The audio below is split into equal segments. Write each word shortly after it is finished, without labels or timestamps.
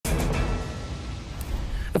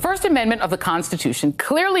The First Amendment of the Constitution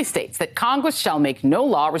clearly states that Congress shall make no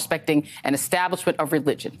law respecting an establishment of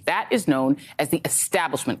religion. That is known as the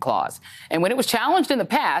Establishment Clause. And when it was challenged in the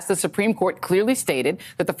past, the Supreme Court clearly stated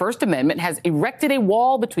that the First Amendment has erected a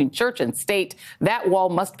wall between church and state. That wall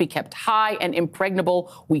must be kept high and impregnable.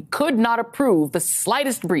 We could not approve the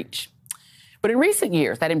slightest breach. But in recent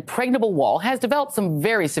years, that impregnable wall has developed some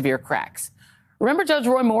very severe cracks. Remember Judge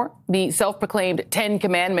Roy Moore, the self-proclaimed 10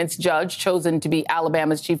 Commandments judge chosen to be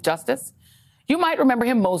Alabama's Chief Justice? You might remember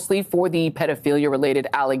him mostly for the pedophilia-related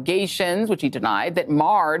allegations, which he denied, that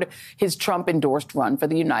marred his Trump-endorsed run for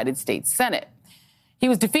the United States Senate. He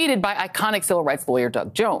was defeated by iconic civil rights lawyer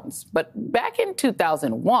Doug Jones. But back in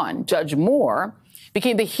 2001, Judge Moore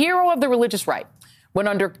became the hero of the religious right when,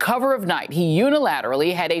 under cover of night, he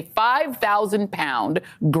unilaterally had a 5,000-pound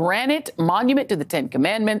granite monument to the Ten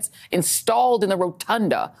Commandments installed in the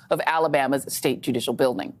rotunda of Alabama's state judicial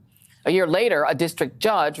building. A year later, a district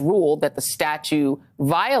judge ruled that the statue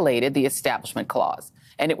violated the Establishment Clause,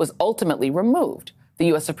 and it was ultimately removed. The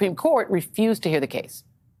U.S. Supreme Court refused to hear the case.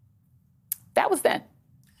 That was then.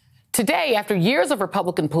 Today, after years of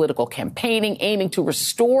Republican political campaigning aiming to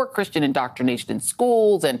restore Christian indoctrination in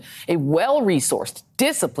schools and a well-resourced,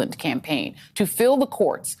 disciplined campaign to fill the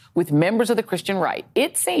courts with members of the Christian right,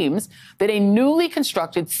 it seems that a newly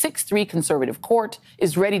constructed 6-3 conservative court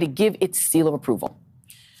is ready to give its seal of approval.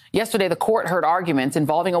 Yesterday, the court heard arguments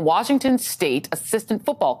involving a Washington state assistant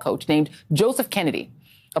football coach named Joseph Kennedy,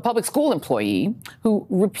 a public school employee who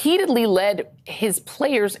repeatedly led his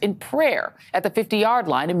players in prayer at the 50-yard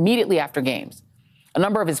line immediately after games. A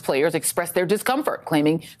number of his players expressed their discomfort,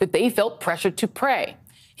 claiming that they felt pressured to pray.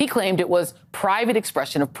 He claimed it was private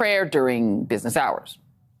expression of prayer during business hours.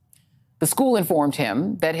 The school informed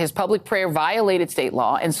him that his public prayer violated state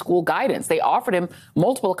law and school guidance. They offered him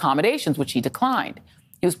multiple accommodations, which he declined.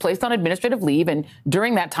 He was placed on administrative leave, and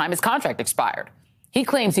during that time, his contract expired. He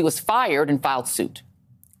claims he was fired and filed suit.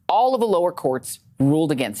 All of the lower courts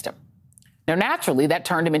ruled against him. Now, naturally, that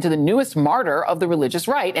turned him into the newest martyr of the religious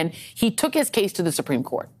right, and he took his case to the Supreme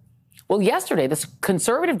Court. Well, yesterday, the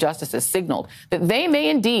conservative justices signaled that they may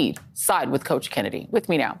indeed side with Coach Kennedy. With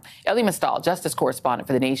me now, Elie Mystal, justice correspondent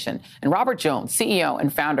for The Nation, and Robert Jones, CEO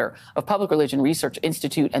and founder of Public Religion Research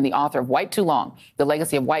Institute and the author of White Too Long, The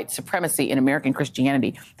Legacy of White Supremacy in American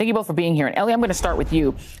Christianity. Thank you both for being here. And Elie, I'm going to start with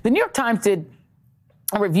you. The New York Times did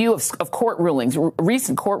a review of court rulings,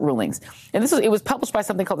 recent court rulings. And it was published by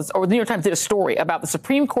something called or the New York Times did a story about the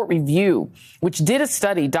Supreme Court review, which did a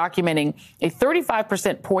study documenting a 35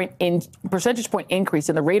 percentage point increase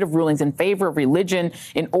in the rate of rulings in favor of religion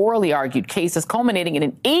in orally argued cases, culminating in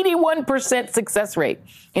an 81% success rate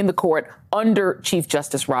in the court under Chief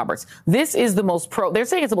Justice Roberts. This is the most they're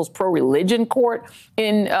saying it's the most pro-religion court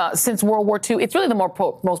since World War II. It's really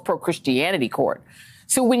the most pro-Christianity court.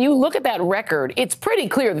 So when you look at that record, it's pretty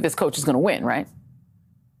clear that this coach is going to win, right?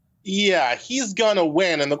 Yeah, he's going to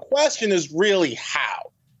win. And the question is really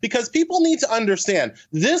how? Because people need to understand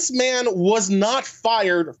this man was not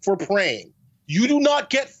fired for praying. You do not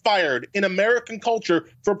get fired in American culture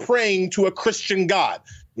for praying to a Christian God.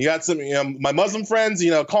 You got some, my Muslim friends,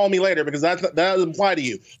 call me later because that doesn't apply to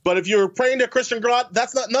you. But if you're praying to a Christian God,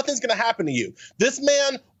 nothing's going to happen to you. This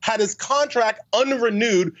man had his contract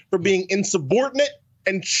unrenewed for being insubordinate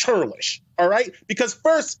and churlish, all right? Because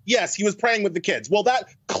first, yes, he was praying with the kids. Well, that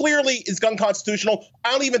clearly is unconstitutional. I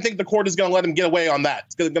don't even think the court is going to let him get away on that.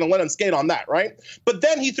 It's going to let him skate on that, right? But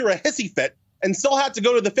then he threw a hissy fit and still had to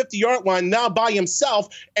go to the 50-yard line now by himself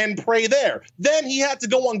and pray there. Then he had to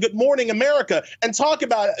go on Good Morning America and talk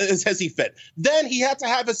about his hissy fit. Then he had to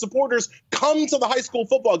have his supporters come to the high school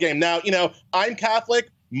football game. Now, I'm Catholic.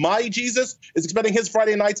 My Jesus is spending his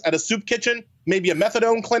Friday nights at a soup kitchen, maybe a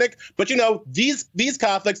methadone clinic. But, these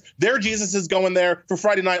Catholics, their Jesus is going there for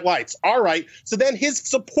Friday Night Lights. All right. So then his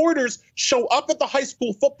supporters show up at the high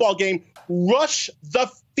school football game, rush the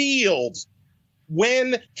field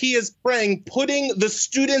when he is praying, putting the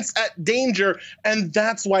students at danger. And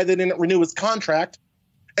that's why they didn't renew his contract.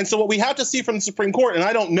 And so what we have to see from the Supreme Court, and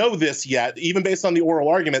I don't know this yet, even based on the oral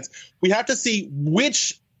arguments, we have to see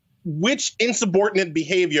which insubordinate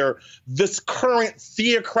behavior this current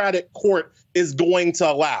theocratic court is going to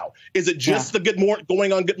allow. Is it just the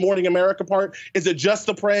going on Good Morning America part? Is it just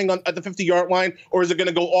the praying at the 50-yard line? Or is it going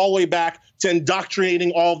to go all the way back to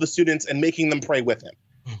indoctrinating all of the students and making them pray with him?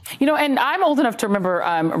 You know, and I'm old enough to remember,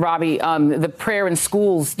 Robbie, the prayer in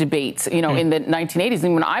schools debates, you know, in the 1980s.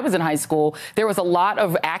 And when I was in high school, there was a lot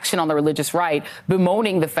of action on the religious right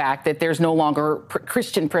bemoaning the fact that there's no longer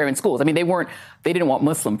Christian prayer in schools. I mean, they didn't want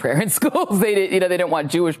Muslim prayer in schools. They didn't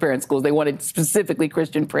want Jewish prayer in schools. They wanted specifically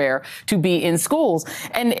Christian prayer to be in schools.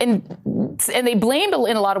 And they blamed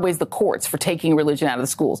in a lot of ways the courts for taking religion out of the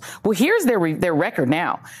schools. Well, here's their record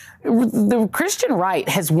now. The Christian right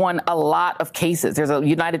has won a lot of cases. There's a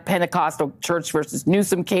United Pentecostal Church versus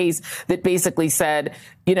Newsom case that basically said,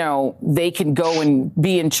 you know, they can go and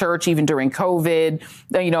be in church even during COVID.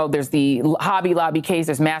 You know, there's the Hobby Lobby case.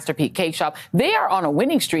 There's Master Pete Cake Shop. They are on a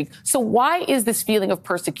winning streak. So why is this feeling of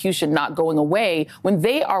persecution not going away when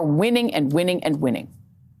they are winning and winning and winning?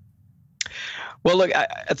 Well, look,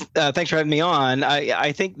 thanks for having me on.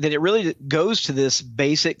 I think that it really goes to this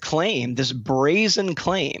basic claim, this brazen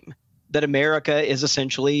claim that America is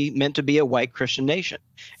essentially meant to be a white Christian nation.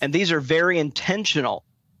 And these are very intentional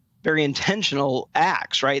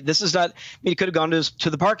acts, right? This is not, I mean, he could have gone to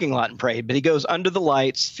the parking lot and prayed, but he goes under the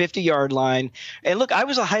lights, 50-yard line. And look, I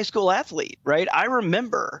was a high school athlete, right? I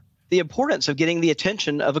remember the importance of getting the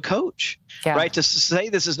attention of a coach, right? To say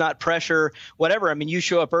this is not pressure, whatever. I mean, you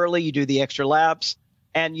show up early, you do the extra laps,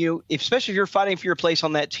 and especially if you're fighting for your place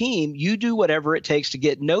on that team, you do whatever it takes to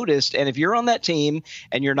get noticed. And if you're on that team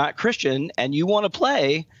and you're not Christian and you want to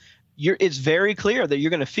play, it's very clear that you're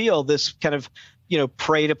going to feel this kind of,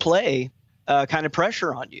 pray to play kind of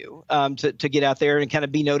pressure on you to get out there and kind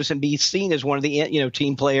of be noticed and be seen as one of the,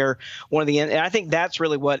 team player, and I think that's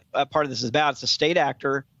really what part of this is about. It's a state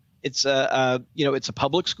actor. It's it's a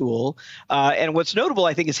public school. And what's notable,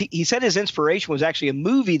 I think, is he said his inspiration was actually a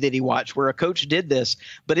movie that he watched where a coach did this.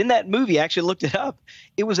 But in that movie, I actually looked it up.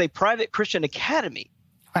 It was a private Christian academy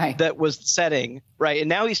that was the setting. Right. And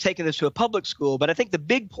now he's taken this to a public school. But I think the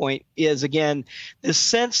big point is, again, this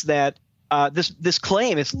sense that this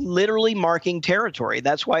claim is literally marking territory.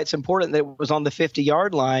 That's why it's important that it was on the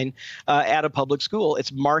 50-yard line at a public school.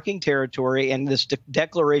 It's marking territory, and this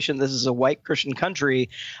declaration this is a white Christian country.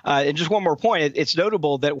 And just one more point, it's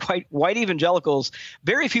notable that white evangelicals,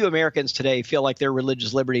 very few Americans today feel like their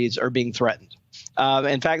religious liberties are being threatened.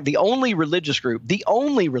 In fact, the only religious group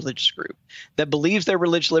that believes their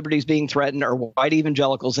religious liberties being threatened are white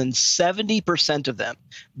evangelicals, and 70% of them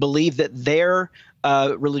believe that their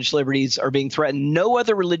religious liberties are being threatened. No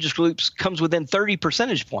other religious groups comes within 30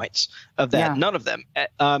 percentage points of that. Yeah. None of them.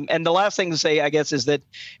 And the last thing to say, I guess, is that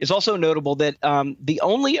it's also notable that the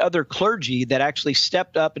only other clergy that actually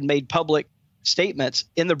stepped up and made public statements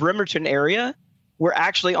in the Bremerton area were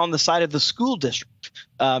actually on the side of the school district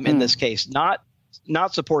in this case,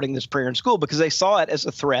 not supporting this prayer in school because they saw it as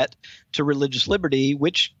a threat to religious liberty,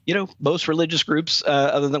 which, most religious groups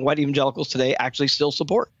other than white evangelicals today actually still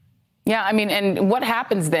support. Yeah, I mean, and what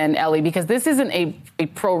happens then, Elie, because this isn't a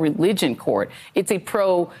pro-religion court. It's a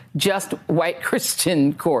pro-just white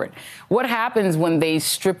Christian court. What happens when they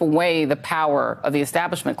strip away the power of the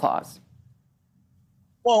Establishment Clause?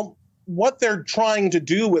 Well, what they're trying to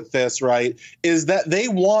do with this, right, is that they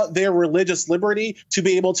want their religious liberty to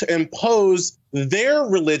be able to impose their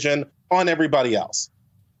religion on everybody else.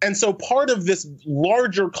 And so part of this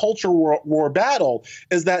larger culture war battle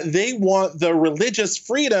is that they want the religious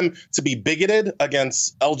freedom to be bigoted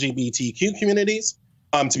against LGBTQ communities,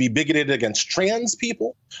 to be bigoted against trans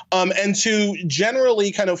people, and to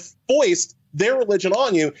generally kind of foist their religion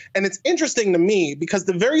on you. And it's interesting to me because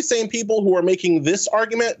the very same people who are making this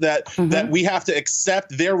argument that that we have to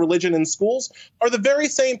accept their religion in schools are the very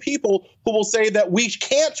same people who will say that we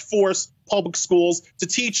can't force public schools to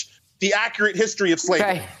teach the accurate history of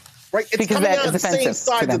slavery, right? It's because coming out of the same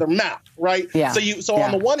sides of their mouth, right? Yeah. So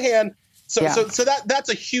on the one hand, so that's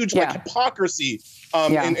a huge hypocrisy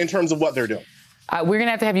in terms of what they're doing. We're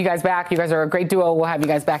going to have you guys back. You guys are a great duo. We'll have you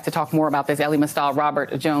guys back to talk more about this. Elie Mystal,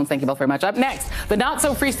 Robert Jones, thank you both very much. Up next, the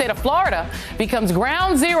not-so-free state of Florida becomes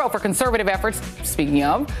ground zero for conservative efforts, speaking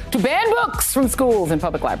of, to ban books from schools and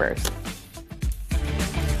public libraries.